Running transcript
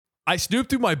I snooped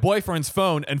through my boyfriend's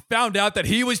phone and found out that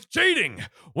he was cheating.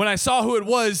 When I saw who it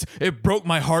was, it broke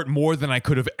my heart more than I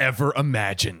could have ever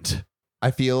imagined.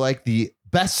 I feel like the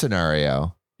best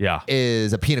scenario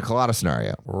is a pina colada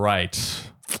scenario. Right.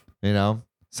 You know,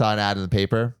 saw an ad in the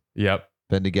paper. Yep.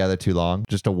 Been together too long.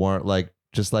 Just a worn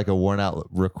out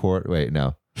record. Wait,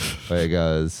 no. Wait, it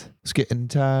goes. It's getting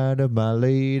tired of my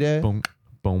lady. Boom,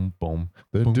 boom, boom.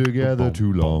 Been boom, together boom,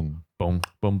 too boom, long. Boom,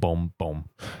 boom, boom, boom,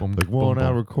 boom. Like worn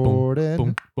out recording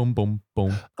Boom, boom, boom,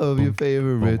 boom. of your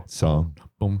favorite song.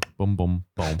 Boom, boom, boom,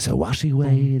 boom. So while she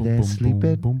lay there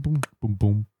sleeping, Boom, boom, boom,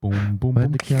 boom, boom, boom.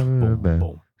 when the cameraman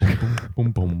Boom,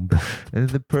 boom, boom, boom. in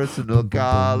the personal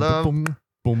column,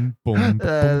 Boom, boom,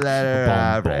 the letter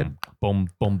I read. boom,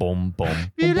 boom, boom,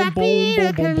 boom. You like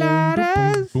pina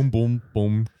coladas? Boom, boom,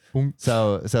 boom, boom.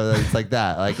 So it's like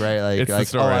that, like right, It's the like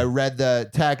story. I read the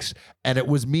text and it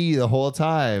was me the whole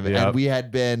time, Yep. and we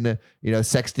had been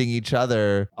sexting each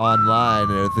other online,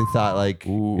 and they thought like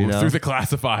Through the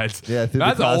classifieds. yeah, through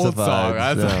That's the an old song.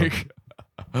 classifieds, That's yeah. like,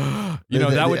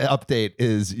 that would. the update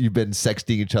is you've been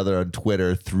sexting each other on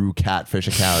Twitter through catfish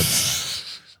accounts.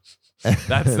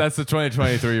 That's the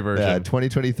 2023 version. Yeah,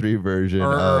 2023 version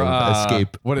Or, of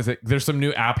Escape. What is it? There's some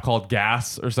new app called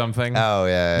Gas or something. Oh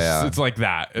yeah. It's like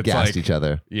that. It's Gassed like each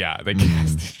other. Yeah, they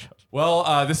gassed each other.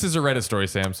 Well, this is a Reddit story,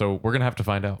 Sam, so we're going to have to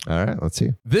find out. All right, let's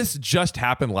see. This just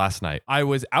happened last night. I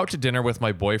was out to dinner with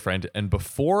my boyfriend, and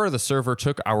before the server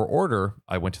took our order,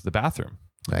 I went to the bathroom.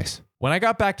 Nice. When I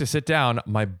got back to sit down,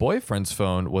 my boyfriend's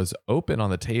phone was open on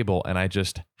the table, and I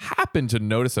just happened to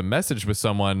notice a message with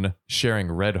someone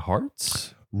sharing red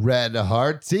hearts. Red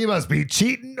hearts. He must be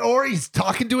cheating, or he's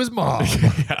talking to his mom.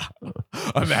 Yeah.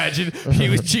 Imagine he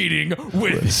was cheating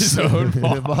with his own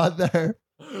mom. Mother.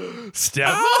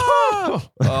 Step.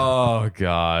 Oh,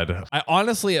 God. I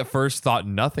honestly at first thought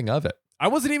nothing of it. I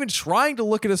wasn't even trying to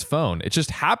look at his phone. It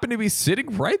just happened to be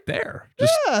sitting right there.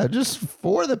 Just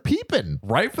for the peeping.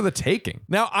 Right for the taking.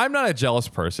 Now, I'm not a jealous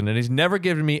person, and he's never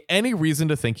given me any reason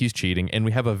to think he's cheating, and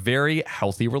we have a very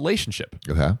healthy relationship.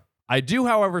 Okay. I do,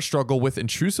 however, struggle with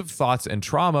intrusive thoughts and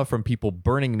trauma from people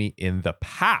burning me in the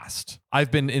past.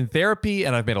 I've been in therapy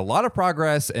and I've made a lot of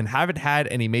progress and haven't had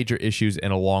any major issues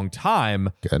in a long time.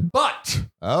 Good. But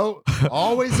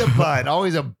always a butt.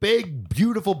 Always a big,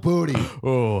 beautiful booty.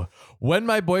 When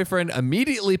my boyfriend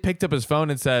immediately picked up his phone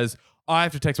and says, I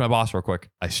have to text my boss real quick,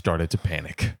 I started to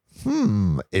panic.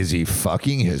 Is he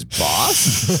fucking his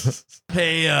boss?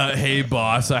 Hey,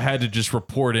 boss, I had to just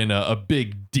report in a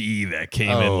big D that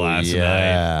came in last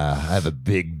night. I have a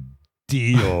big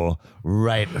deal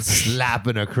right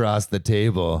slapping across the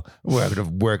table. We're going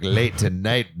to work late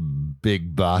tonight,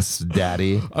 big boss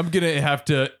daddy. I'm going to have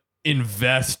to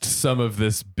invest some of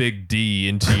this big D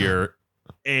into your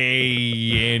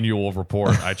annual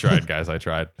report. I tried, guys. I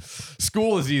tried.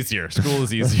 School is easier.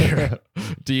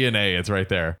 DNA, it's right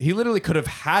there. He literally could have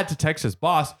had to text his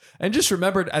boss and just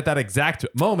remembered at that exact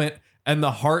moment, and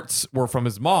the hearts were from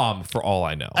his mom for all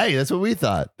I know. Hey, that's what we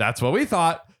thought. That's what we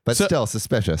thought. But still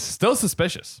suspicious. Still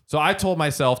suspicious. So I told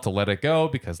myself to let it go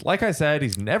because, like I said,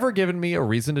 he's never given me a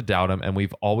reason to doubt him, and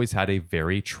we've always had a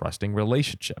very trusting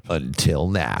relationship. Until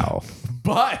now.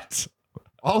 But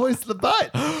always the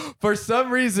but. For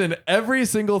some reason, every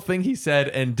single thing he said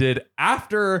and did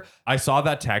after I saw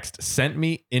that text sent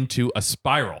me into a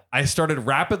spiral. I started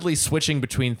rapidly switching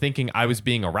between thinking I was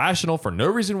being irrational for no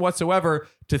reason whatsoever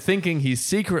to thinking he's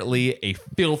secretly a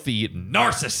filthy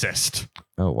narcissist.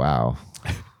 Oh, wow.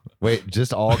 Wait,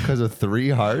 just all because of 3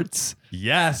 hearts?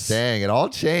 Yes. Dang, it all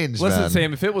changed. Listen, man.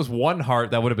 Sam, if it was 1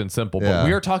 heart, that would have been simple. Yeah. But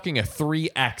we are talking a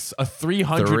 3x, a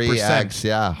 300%. 3x,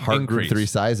 yeah. Heart group increase. 3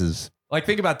 sizes. Like,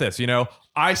 think about this.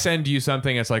 I send you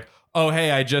something. It's like, oh,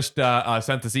 hey, I just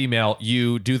sent this email.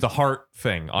 You do the heart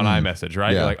thing on iMessage,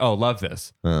 right? Yeah. You're like, oh, love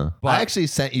this. But I actually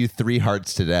sent you 3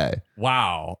 hearts today.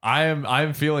 Wow,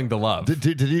 I'm feeling the love.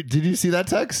 Did you see that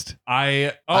text?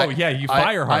 You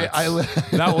fire hearts.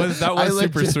 that was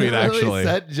super sweet, actually.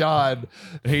 Sent John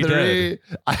He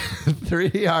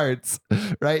 3 hearts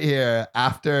right here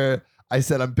after I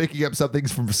said I'm picking up something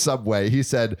from Subway. He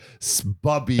said,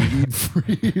 "Spubby, eat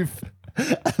free."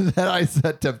 And then I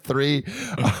sent him 3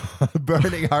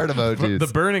 burning heart emojis. The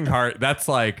burning heart, that's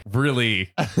like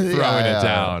really throwing it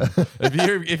down.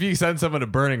 If you send someone a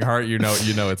burning heart, you know it's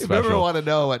special. You never want to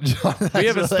know what John. We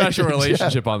have a special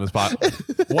relationship on this spot.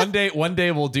 One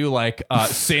day we'll do like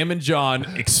Sam and John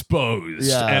exposed,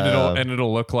 and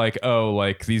it'll look like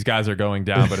these guys are going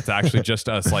down, but it's actually just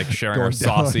us like sharing our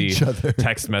saucy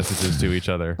text messages to each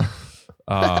other.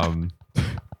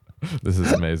 This is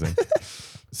amazing.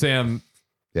 Sam,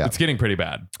 it's getting pretty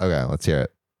bad. Okay, let's hear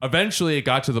it. Eventually, it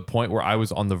got to the point where I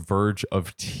was on the verge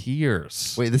of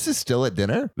tears. Wait, this is still at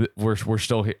dinner? We're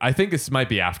still here. I think this might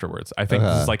be afterwards. I think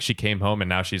this is like she came home and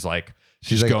now she's going.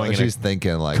 She's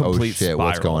thinking like, oh complete shit,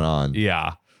 what's spiral. going on?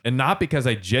 Yeah. And not because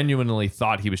I genuinely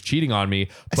thought he was cheating on me.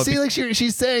 But See, like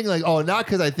she's saying like, oh, not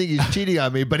because I think he's cheating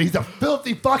on me, but he's a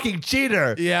filthy fucking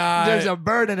cheater. Yeah. There's a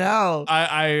bird in hell.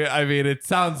 I mean, it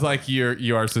sounds like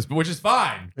you are suspicious, which is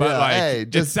fine. But Yeah, like, hey,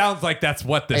 it sounds like that's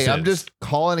what this is. I'm just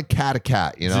calling a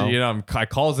cat, you know? I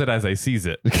calls it as I sees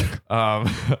it.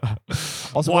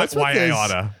 Also, why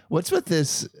what's with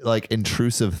this like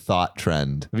intrusive thought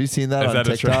trend? Have you seen that Is on that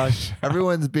a TikTok? trend?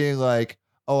 Everyone's being like,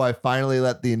 oh, I finally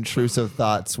let the intrusive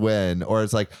thoughts win. Or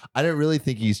it's like, I didn't really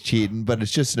think he's cheating, but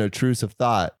it's just an intrusive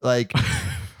thought. Like,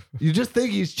 you just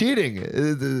think he's cheating.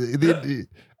 An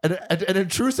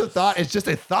intrusive thought is just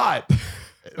a thought.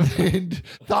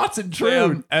 Thoughts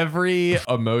intrude. Every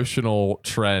emotional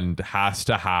trend has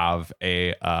to have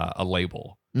a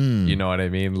label. You know what I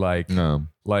mean? Like, No.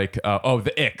 Like,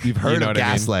 the ick. You've heard you know of what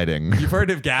I mean? gaslighting. You've heard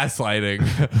of gaslighting.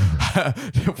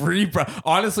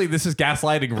 Honestly, this is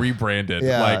gaslighting rebranded.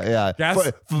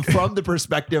 From the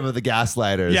perspective of the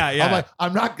gaslighters. Yeah. I'm like,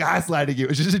 I'm not gaslighting you.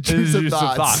 It's just intrusive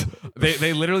thoughts.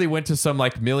 They literally went to some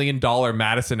like $1 million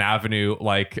Madison Avenue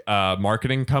like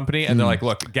marketing company, and they're like,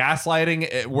 look,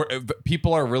 gaslighting.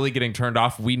 People are really getting turned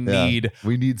off. We need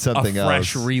something a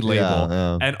fresh else. relabel.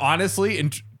 Yeah. And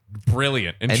honestly,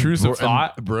 brilliant, intrusive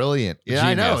thought. Brilliant. Yeah,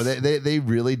 I know. Genius. They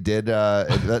really did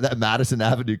that Madison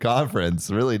Avenue conference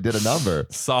really did a number.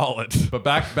 Solid. But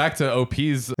back to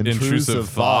OP's intrusive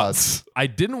thoughts. I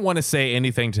didn't want to say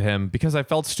anything to him because I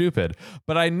felt stupid,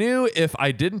 but I knew if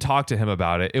I didn't talk to him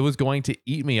about it, it was going to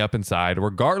eat me up inside,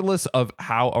 regardless of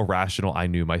how irrational I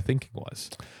knew my thinking was.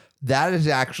 That is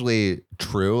actually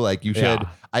true. Like you should. Yeah.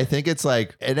 I think it's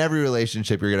like in every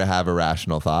relationship you're gonna have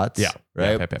irrational thoughts. Yeah.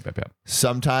 Right. Yeah.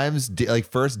 Sometimes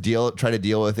first try to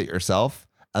deal with it yourself,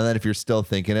 and then if you're still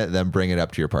thinking it, then bring it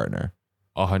up to your partner.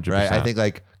 100%. Right. I think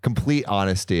like complete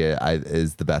honesty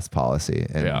is the best policy.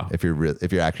 And if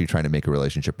you're actually trying to make a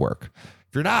relationship work.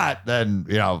 If you're not, then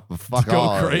fuck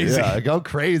go crazy. Yeah, go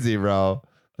crazy, bro.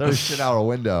 Throw shit out a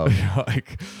window.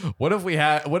 Like, what if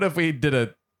we did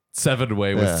a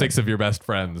 7-way with 6 of your best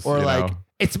friends? Or like,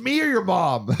 it's me or your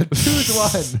mom.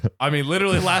 Choose one. I mean,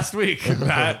 literally last week,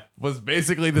 that was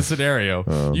basically the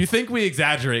scenario. You think we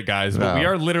exaggerate, guys, but we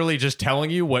are literally just telling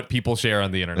you what people share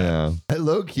on the internet. Yeah.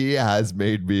 Low key has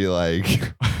made me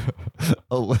like,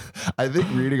 I think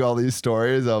reading all these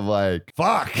stories of like,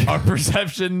 fuck. Our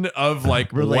perception of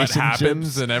like what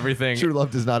happens and everything. True love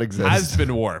does not exist. Has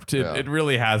been warped. It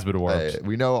really has been warped. Hey,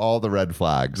 we know all the red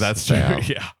flags. That's true. Sam.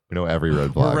 Yeah. We know every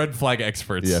red flag. We're red flag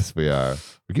experts. Yes, we are.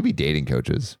 We could be dating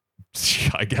coaches.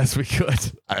 I guess we could.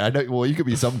 I know. Well, you could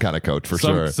be some kind of coach for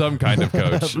sure. Some kind of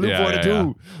coach. Blue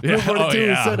 42. Blue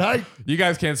 42 said hi. You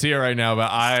guys can't see it right now, but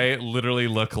I literally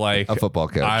look like a football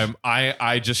coach.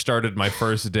 I just started my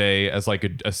first day as like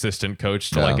an assistant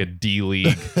coach to like a D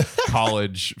League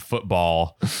college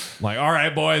football. I'm like, all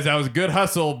right, boys, that was a good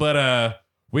hustle, but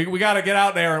we got to get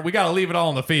out there and we got to leave it all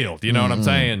on the field. You know what I'm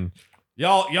saying?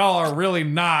 Y'all are really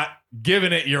not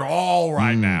giving it your all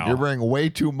right now. You're bringing way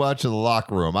too much in the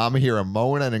locker room. I'm here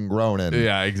moaning and groaning.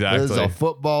 Yeah, exactly. Is this a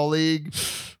football league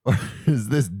or is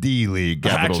this D League?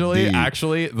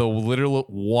 Actually, the literal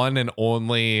one and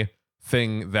only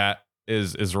thing that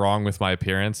is wrong with my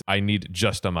appearance, I need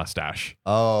just a mustache.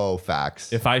 Oh,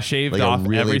 facts. If I shaved like off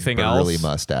really everything burly else,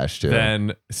 mustache too.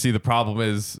 then see the problem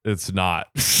is it's not.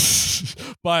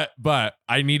 but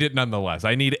I need it nonetheless.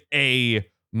 I need a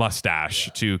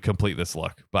mustache to complete this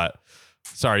look. But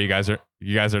sorry, you guys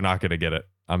are not gonna get it.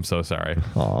 I'm so sorry.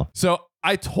 Aww. So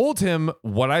I told him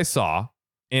what I saw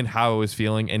and how I was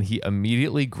feeling, and he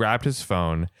immediately grabbed his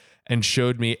phone and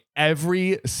showed me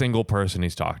every single person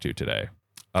he's talked to today.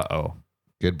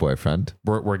 Good boyfriend.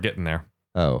 We're getting there.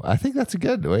 Oh, I think that's a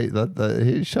good. Wait,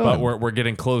 he's showing. But we're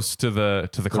getting close to the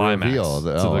climax, reveal,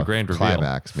 the grand reveal.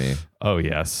 Climax me. Oh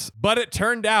yes. But it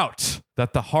turned out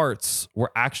that the hearts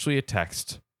were actually a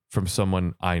text from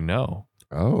someone I know.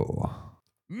 Oh,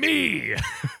 me.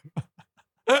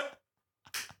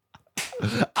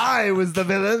 I was the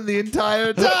villain the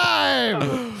entire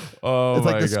time. Oh, it's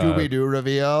like my the God. Scooby-Doo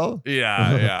reveal.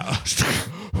 Yeah.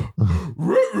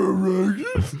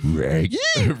 Reggie.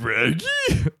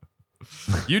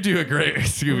 You do a great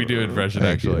Scooby-Doo impression,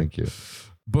 actually. Thank you.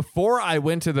 Before I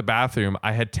went to the bathroom,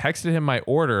 I had texted him my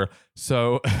order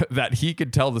so that he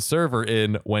could tell the server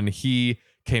in when he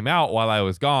came out while I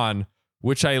was gone,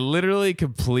 which I literally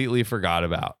completely forgot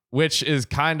about, which is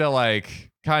kind of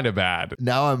like kind of bad.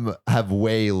 Now have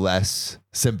way less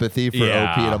sympathy for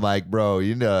Yeah. OP, and I'm like, bro,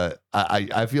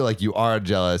 I feel like you are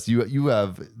jealous. You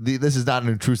have this is not an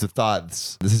intrusive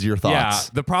thoughts. This is your Yeah, thoughts.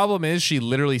 the problem is she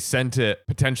literally sent it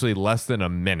potentially less than a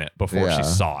minute before Yeah. she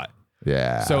saw it.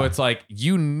 Yeah. So it's like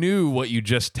you knew what you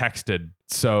just texted.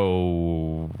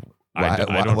 So why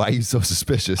are you so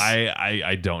suspicious?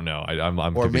 I don't know. I'm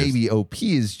or confused. maybe OP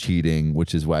is cheating,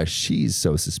 which is why she's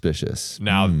so suspicious.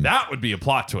 Now that would be a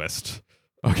plot twist.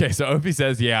 Okay, so OP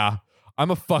says, "Yeah,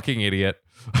 I'm a fucking idiot.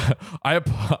 I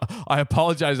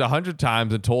apologized 100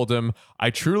 times and told him I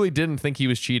truly didn't think he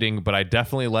was cheating, but I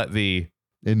definitely let the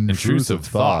intrusive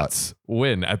thoughts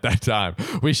win at that time."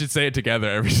 We should say it together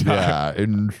every time. Yeah,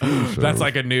 intrusive. That's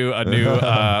like a new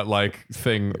like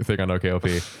thing on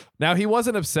OKOP. Now he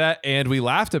wasn't upset and we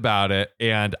laughed about it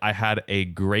and I had a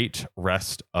great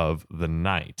rest of the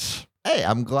night. Hey,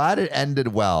 I'm glad it ended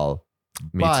well.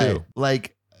 Me but, too.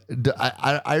 Like,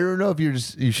 I don't know if you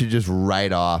should just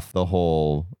write off the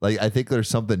whole. Like, I think there's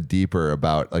something deeper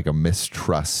about like a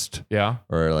mistrust Yeah.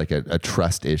 or like a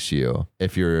trust issue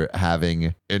if you're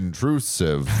having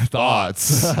intrusive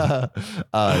Thoughts.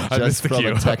 just missed the from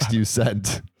a cue. text you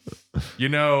sent. You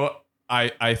know,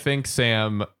 I think,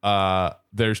 Sam,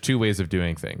 there's two ways of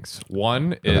doing things.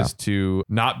 One is to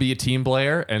not be a team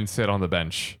player and sit on the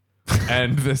bench.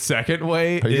 And the second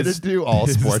way Are you is gonna do all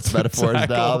is sports to metaphors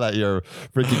tackle- now that you're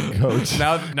freaking coach?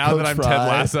 Now Coach that I'm Fry. Ted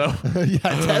Lasso. Yeah,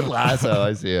 Ted Lasso.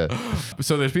 I see it.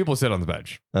 So there's people who sit on the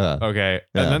bench. Okay.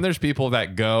 Yeah. And then there's people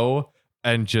that go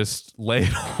and just lay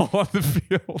it all on the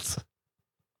field.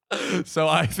 So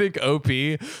I think OP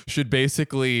should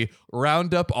basically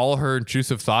round up all her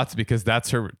intrusive thoughts because that's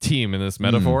her team in this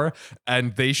metaphor.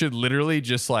 And they should literally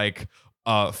just like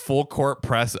full court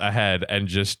press ahead and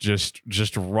just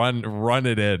run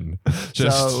it in.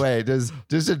 Just So wait, just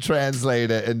to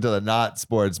translate it into the not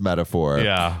sports metaphor.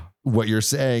 yeah. What you're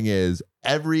saying is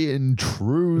every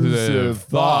intrusive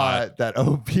thought that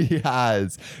OP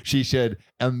has, she should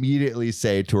immediately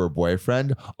say to her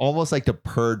boyfriend, almost like to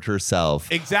purge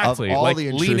herself. Exactly. Of all Like,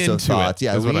 the lean intrusive into thoughts. it,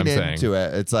 Yeah, is what lean I'm saying. into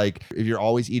it. It's like if you're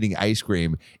always eating ice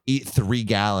cream, eat 3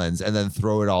 gallons and then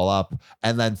throw it all up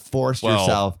and then force Well-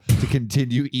 yourself to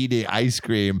continue eating ice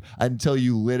cream until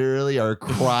you literally are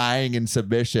crying in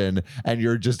submission and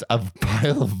you're just a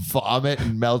pile of vomit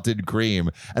and melted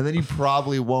cream. And then you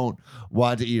probably won't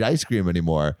want to eat ice cream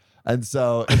anymore. And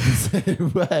so in the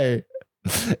same way,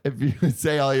 if you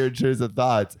say all your intrusive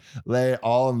thoughts, lay it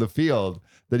all in the field,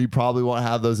 then you probably won't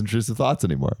have those intrusive thoughts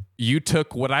anymore. You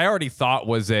took what I already thought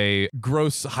was a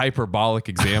gross hyperbolic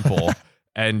example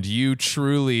and you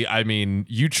truly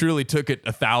took it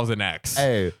 1,000x.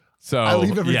 Hey, So I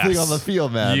leave everything yes. on the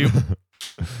field, man. You-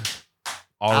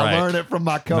 All I right. learned it from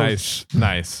my coach.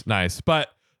 Nice. But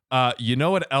you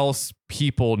know what else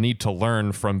people need to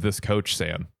learn from this coach,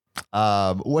 Sam?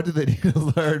 What do they need to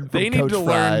learn from They need Coach to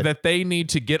Fry? learn that they need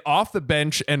to get off the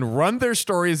bench and run their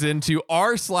stories into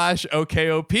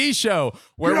r/OKOP show,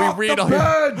 where Get off we read the all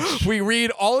your, bench! we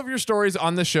read all of your stories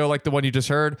on the show, like the one you just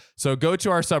heard. So go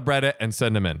to our subreddit and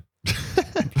send them in.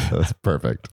 That's perfect.